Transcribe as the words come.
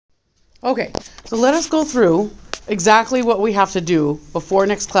Okay, so let us go through exactly what we have to do before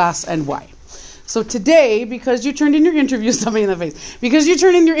next class and why. So today, because you turned in your interview, somebody in the face, because you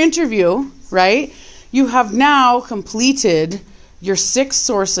turned in your interview, right, you have now completed your 6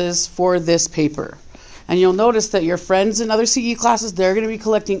 sources for this paper. And you'll notice that your friends in other CE classes, they're going to be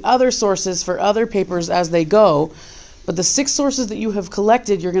collecting other sources for other papers as they go. But the 6 sources that you have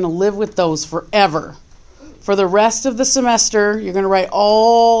collected, you're going to live with those forever. For the rest of the semester, you're going to write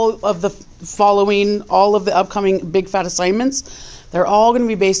all of the upcoming big fat assignments. They're all going to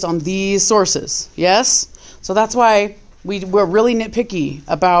be based on these sources. Yes? So that's why we're really nitpicky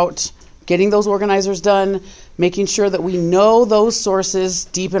about getting those organizers done, making sure that we know those sources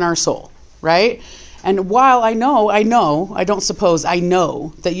deep in our soul, right? And while I know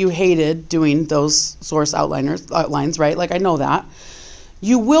that you hated doing those source outlines, right? Like I know that.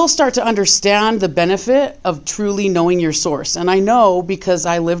 You will start to understand the benefit of truly knowing your source. And I know, because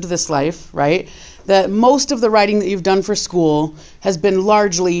I lived this life, right, that most of the writing that you've done for school has been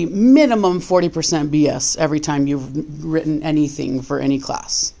largely minimum 40% BS every time you've written anything for any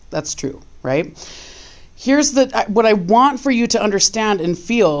class. That's true, right? Here's what I want for you to understand and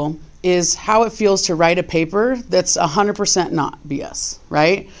feel is how it feels to write a paper that's 100% not BS,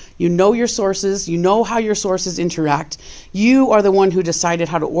 right? You know your sources, you know how your sources interact. You are the one who decided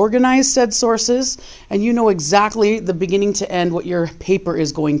how to organize said sources, and you know exactly the beginning to end what your paper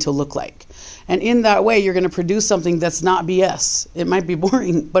is going to look like. And in that way, you're going to produce something that's not BS. It might be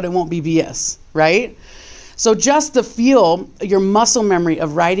boring, but it won't be BS, right? So just to feel your muscle memory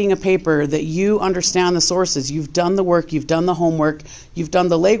of writing a paper that you understand the sources, you've done the work, you've done the homework, you've done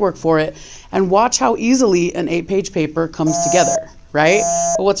the legwork for it, and watch how easily an 8-page paper comes together, right?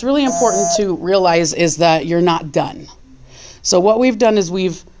 But what's really important to realize is that you're not done. So what we've done is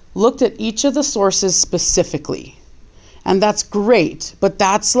we've looked at each of the sources specifically, and that's great, but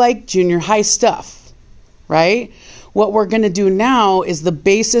that's like junior high stuff, right? What we're going to do now is the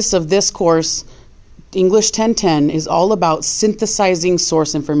basis of this course. English 1010 is all about synthesizing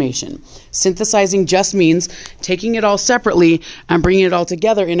source information. Synthesizing just means taking it all separately and bringing it all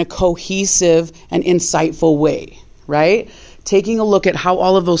together in a cohesive and insightful way, right? Taking a look at how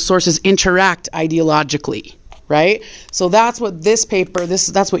all of those sources interact ideologically, right? So that's what this paper,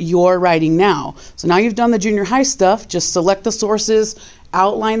 that's what you're writing now. So now you've done the junior high stuff, just select the sources,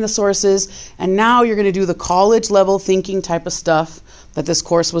 outline the sources, and now you're going to do the college level thinking type of stuff that this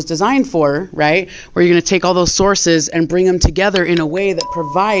course was designed for, right? Where you're going to take all those sources and bring them together in a way that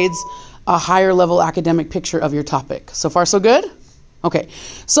provides a higher level academic picture of your topic. So far, so good? Okay.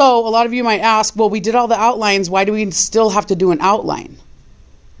 So a lot of you might ask, well, we did all the outlines. Why do we still have to do an outline?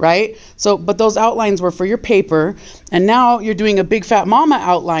 Right? So, but those outlines were for your paper, and now you're doing a big fat mama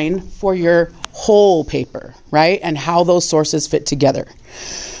outline for your whole paper, right? And how those sources fit together.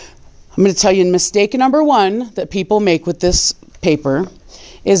 I'm going to tell you mistake number 1 that people make with this paper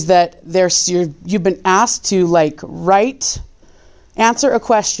is that you've been asked to answer a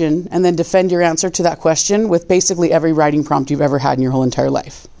question and then defend your answer to that question with basically every writing prompt you've ever had in your whole entire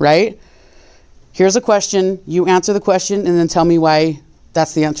life, right? Here's a question, you answer the question and then tell me why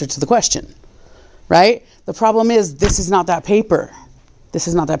that's the answer to the question, right? The problem is this is not that paper. This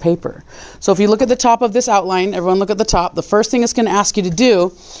is not that paper. So if you look at the top of this outline, everyone look at the top, the first thing it's going to ask you to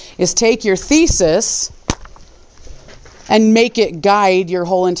do is take your thesis and make it guide your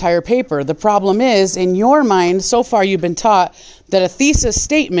whole entire paper. The problem is, in your mind, so far you've been taught that a thesis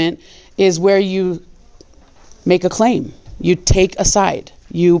statement is where you make a claim. You take a side.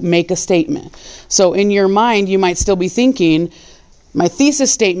 You make a statement. So in your mind, you might still be thinking, my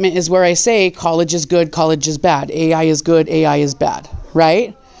thesis statement is where I say college is good, college is bad. AI is good, AI is bad,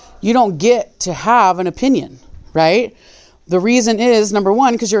 right? You don't get to have an opinion, right? The reason is, number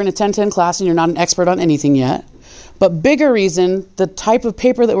 1, because you're in a 1010 class and you're not an expert on anything yet. But bigger reason, the type of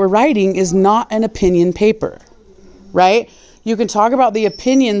paper that we're writing is not an opinion paper, right? You can talk about the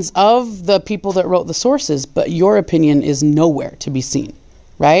opinions of the people that wrote the sources, but your opinion is nowhere to be seen,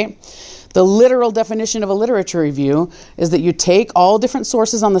 right? The literal definition of a literature review is that you take all different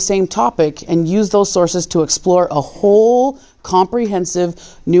sources on the same topic and use those sources to explore a whole comprehensive,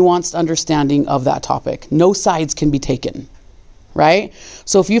 nuanced understanding of that topic. No sides can be taken, right?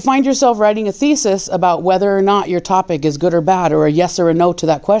 So if you find yourself writing a thesis about whether or not your topic is good or bad, or a yes or a no to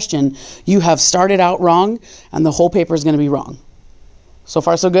that question, you have started out wrong and the whole paper is going to be wrong. So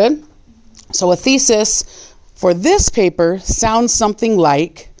far, so good? So a thesis for this paper sounds something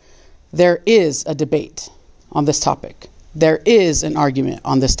like, there is a debate on this topic. There is an argument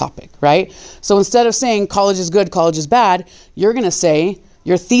on this topic, right? So instead of saying college is good, college is bad, you're going to say,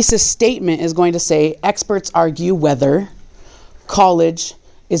 your thesis statement is going to say, experts argue whether college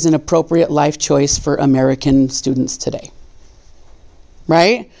is an appropriate life choice for American students today.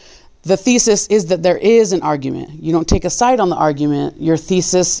 Right? The thesis is that there is an argument. You don't take a side on the argument. Your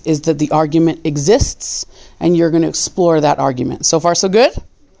thesis is that the argument exists, and you're going to explore that argument. So far, so good?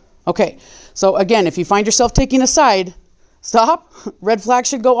 Okay. So again, if you find yourself taking a side, stop. Red flag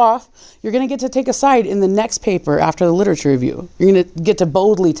should go off. You're going to get to take a side in the next paper after the literature review. You're going to get to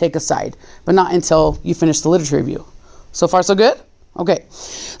boldly take a side, but not until you finish the literature review. So far, so good? Okay.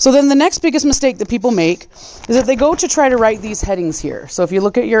 So then the next biggest mistake that people make is that they go to try to write these headings here. So if you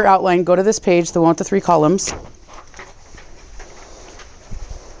look at your outline, go to this page, the one with the 3 columns.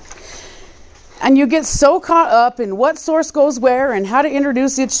 And you get so caught up in what source goes where and how to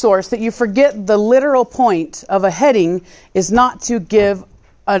introduce each source that you forget the literal point of a heading is not to give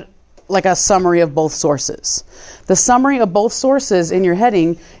a summary of both sources. The summary of both sources in your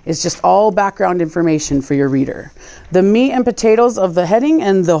heading is just all background information for your reader. The meat and potatoes of the heading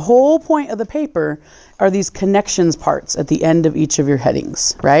and the whole point of the paper are these connections parts at the end of each of your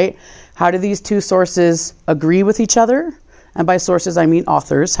headings, right? How do these two sources agree with each other? And by sources, I mean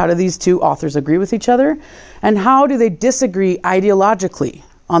authors. How do these two authors agree with each other? And how do they disagree ideologically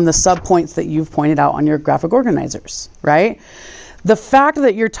on the subpoints that you've pointed out on your graphic organizers, right? The fact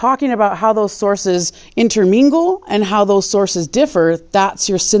that you're talking about how those sources intermingle and how those sources differ, that's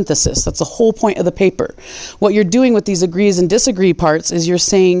your synthesis. That's the whole point of the paper. What you're doing with these agrees and disagree parts is you're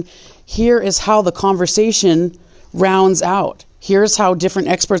saying, here is how the conversation rounds out. Here's how different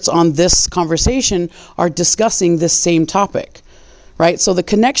experts on this conversation are discussing this same topic, right? So the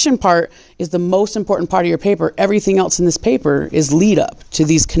connection part is the most important part of your paper. Everything else in this paper is lead up to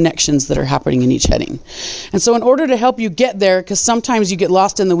these connections that are happening in each heading. And so in order to help you get there, because sometimes you get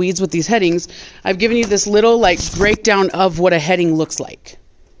lost in the weeds with these headings, I've given you this little breakdown of what a heading looks like,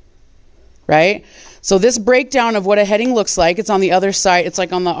 right? So this breakdown of what a heading looks like, it's on the other side. It's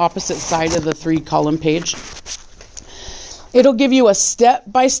on the opposite side of the 3-column page. It'll give you a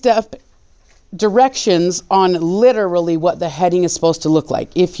step-by-step directions on literally what the heading is supposed to look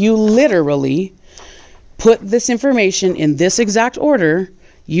like. If you literally put this information in this exact order,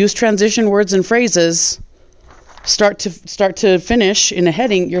 use transition words and phrases, start to finish in a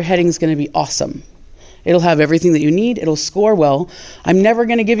heading, your heading is going to be awesome. It'll have everything that you need. It'll score well. I'm never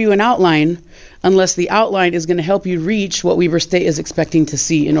going to give you an outline unless the outline is going to help you reach what Weber State is expecting to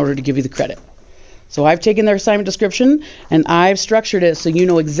see in order to give you the credit. So I've taken their assignment description and I've structured it so you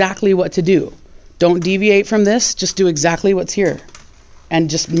know exactly what to do. Don't deviate from this. Just do exactly what's here. And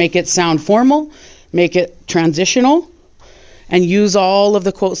just make it sound formal, make it transitional, and use all of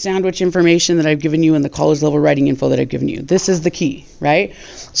the quote sandwich information that I've given you in the college level writing info that I've given you. This is the key, right?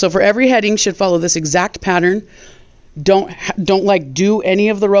 So for every heading should follow this exact pattern. Don't do any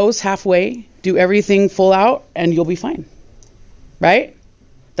of the rows halfway. Do everything full out and you'll be fine, right?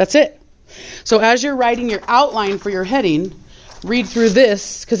 That's it. So as you're writing your outline for your heading, read through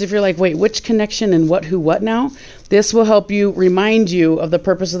this, because if you're like, wait, which connection and what, who, what now? This will help you remind you of the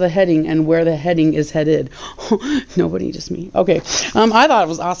purpose of the heading and where the heading is headed. Nobody, just me. Okay. I thought it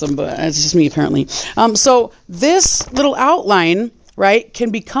was awesome, but it's just me apparently. So this little outline, right,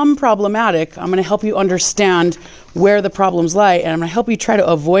 can become problematic. I'm going to help you understand where the problems lie, and I'm going to help you try to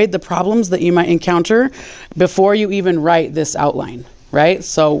avoid the problems that you might encounter before you even write this outline. Right?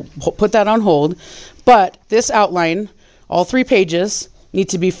 So put that on hold. But this outline, all 3 pages, need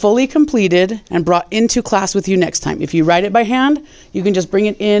to be fully completed and brought into class with you next time. If you write it by hand, you can just bring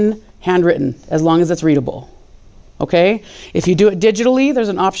it in handwritten, as long as it's readable. Okay? If you do it digitally, there's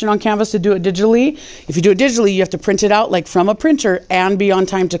an option on Canvas to do it digitally. If you do it digitally, you have to print it out from a printer and be on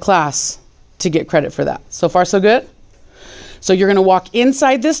time to class to get credit for that. So far, so good? So you're going to walk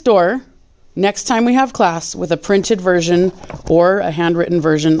inside this door next time we have class with a printed version or a handwritten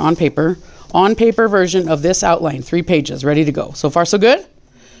version on paper version of this outline, 3 pages, ready to go. So far, so good?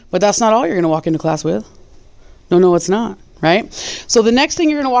 But that's not all you're going to walk into class with. No, it's not, right? So the next thing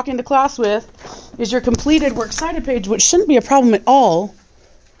you're going to walk into class with is your completed Works Cited page, which shouldn't be a problem at all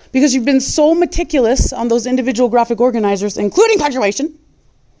because you've been so meticulous on those individual graphic organizers, including punctuation,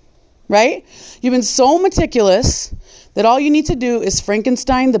 right? You've been so meticulous that all you need to do is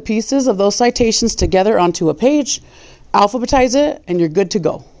Frankenstein the pieces of those citations together onto a page, alphabetize it, and you're good to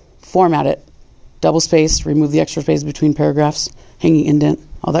go. Format it. Double space, remove the extra space between paragraphs, hanging indent,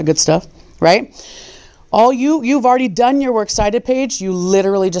 all that good stuff, right? You've already done your Works Cited page. You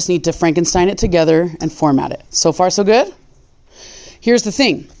literally just need to Frankenstein it together and format it. So far, so good? Here's the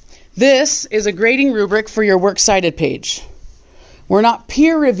thing. This is a grading rubric for your Works Cited page. We're not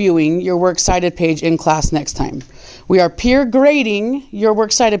peer reviewing your Works Cited page in class next time. We are peer grading your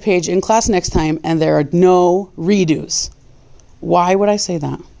Works Cited page in class next time, and there are no redos. Why would I say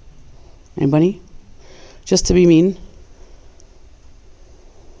that? Anybody? Just to be mean?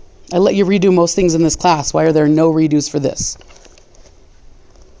 I let you redo most things in this class. Why are there no redos for this?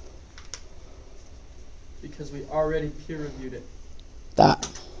 Because we already peer reviewed it. That.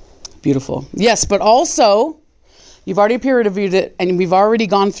 Beautiful. Yes, but also, you've already peer reviewed it, and we've already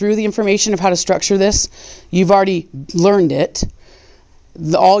gone through the information of how to structure this. You've already learned it.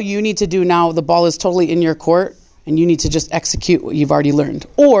 All you need to do now, the ball is totally in your court, and you need to just execute what you've already learned.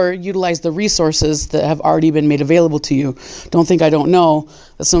 Or utilize the resources that have already been made available to you. Don't think I don't know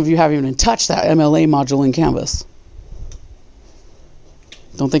that some of you haven't even touched that MLA module in Canvas.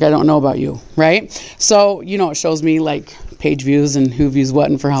 Don't think I don't know about you, right? So, it shows me like page views and who views what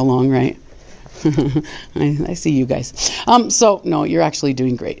and for how long, right? I see you guys. So, no, you're actually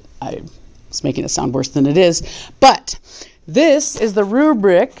doing great. I was making it sound worse than it is. But this is the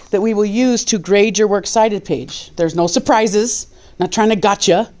rubric that we will use to grade your Works Cited page. There's no surprises. Not trying to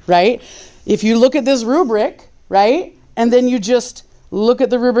gotcha, right? If you look at this rubric, right, and then you just look at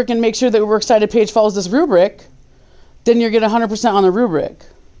the rubric and make sure that the Works Cited page follows this rubric, then you're getting 100% on the rubric.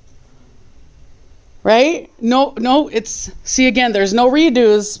 Right? No, see again, there's no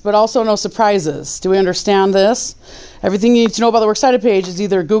redos, but also no surprises. Do we understand this? Everything you need to know about the Works Cited page is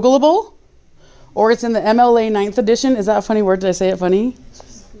either Googleable or it's in the MLA 9th edition. Is that a funny word? Did I say it funny?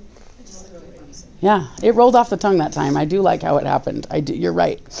 Yeah, it rolled off the tongue that time. I do like how it happened. You're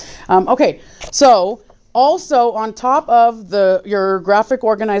right. Okay, so also on top of your graphic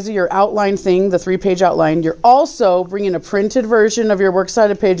organizer, your outline thing, the 3-page outline, you're also bringing a printed version of your Works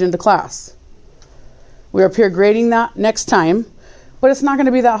Cited page into class. We are peer grading that next time, but it's not going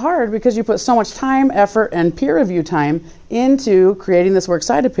to be that hard because you put so much time, effort, and peer review time into creating this Works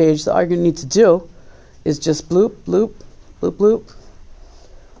Cited page that all you're going to need to do is just bloop, bloop, bloop, bloop,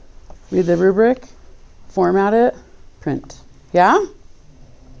 read the rubric, format it, print. Yeah?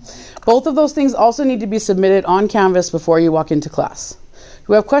 Both of those things also need to be submitted on Canvas before you walk into class.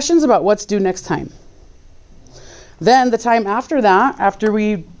 We have questions about what's due next time. Then the time after that, after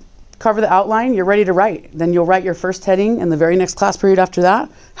we cover the outline, you're ready to write. Then you'll write your first heading in the very next class period after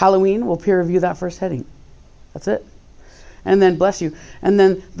that. Halloween, we'll peer review that first heading. That's it. And then, bless you. And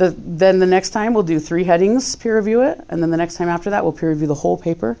then the next time we'll do 3 headings, peer review it. And then the next time after that, we'll peer review the whole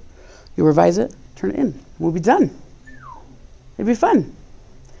paper. You revise it, turn it in. We'll be done. It'd be fun.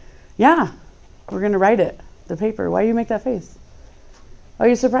 Yeah, we're going to write it, the paper. Why do you make that face? Are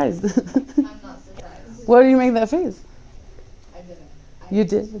you surprised? I'm not surprised. Why do you make that face? I didn't. You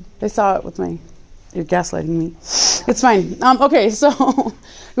did. They saw it with you're gaslighting me. It's fine. Okay, so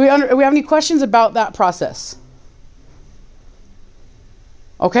we have any questions about that process?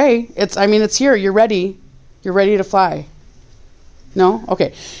 Okay, it's here. You're ready. You're ready to fly. No?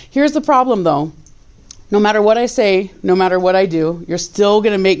 Okay. Here's the problem though. No matter what I say, no matter what I do, you're still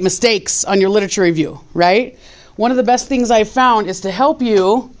going to make mistakes on your literature review, right? One of the best things I've found is to help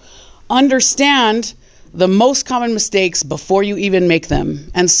you understand the most common mistakes before you even make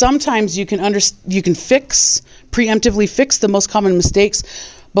them. And sometimes you can preemptively fix the most common mistakes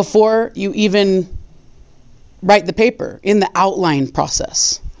before you even write the paper in the outline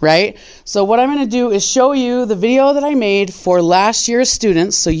process, right? So what I'm going to do is show you the video that I made for last year's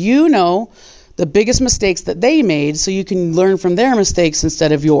students so you know the biggest mistakes that they made so you can learn from their mistakes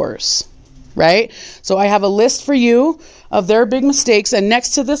instead of yours, right? So I have a list for you of their big mistakes, and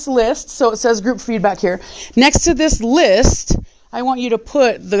next to this list, so it says group feedback here, next to this list, I want you to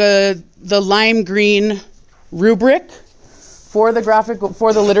put the lime green rubric for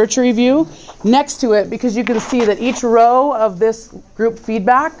the literature review next to it, because you can see that each row of this group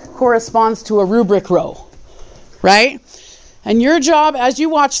feedback corresponds to a rubric row, right? And your job as you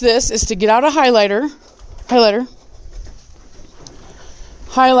watch this is to get out a highlighter,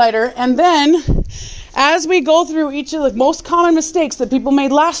 and then as we go through each of the most common mistakes that people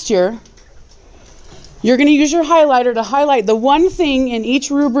made last year, you're going to use your highlighter to highlight the one thing in each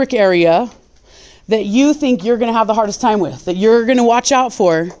rubric area that you think you're going to have the hardest time with, that you're going to watch out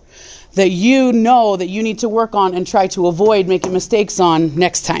for, that you know that you need to work on and try to avoid making mistakes on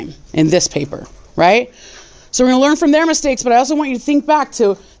next time in this paper, right? So we're going to learn from their mistakes, but I also want you to think back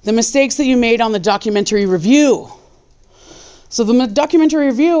to the mistakes that you made on the documentary review. So the documentary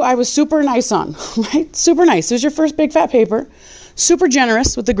review, I was super nice on, right? Super nice. It was your first big fat paper. Super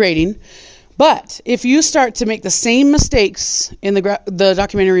generous with the grading. But if you start to make the same mistakes in the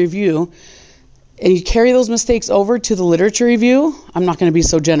documentary review and you carry those mistakes over to the literature review, I'm not going to be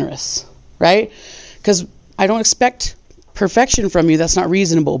so generous, right? Because I don't expect perfection from you. That's not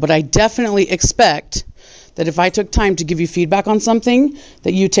reasonable. But I definitely expect that if I took time to give you feedback on something,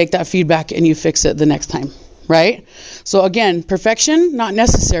 that you take that feedback and you fix it the next time. right? So again, perfection, not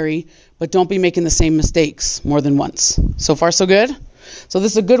necessary, but don't be making the same mistakes more than once. So far, so good? So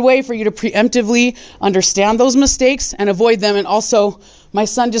this is a good way for you to preemptively understand those mistakes and avoid them. And also, my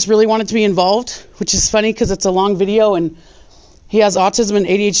son just really wanted to be involved, which is funny because it's a long video and he has autism and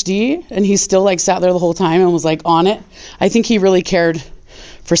ADHD, and he still like sat there the whole time and was like on it. I think he really cared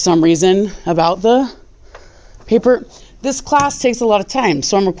for some reason about the paper. This class takes a lot of time,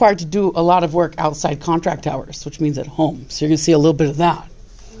 so I'm required to do a lot of work outside contract hours, which means at home. So you're going to see a little bit of that.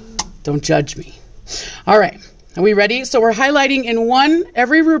 Don't judge me. All right. Are we ready? So we're highlighting in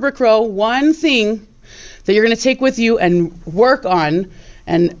every rubric row, one thing that you're going to take with you and work on,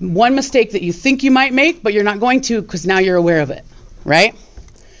 and one mistake that you think you might make, but you're not going to because now you're aware of it, right?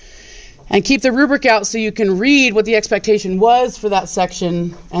 And keep the rubric out so you can read what the expectation was for that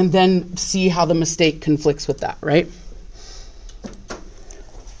section and then see how the mistake conflicts with that, right?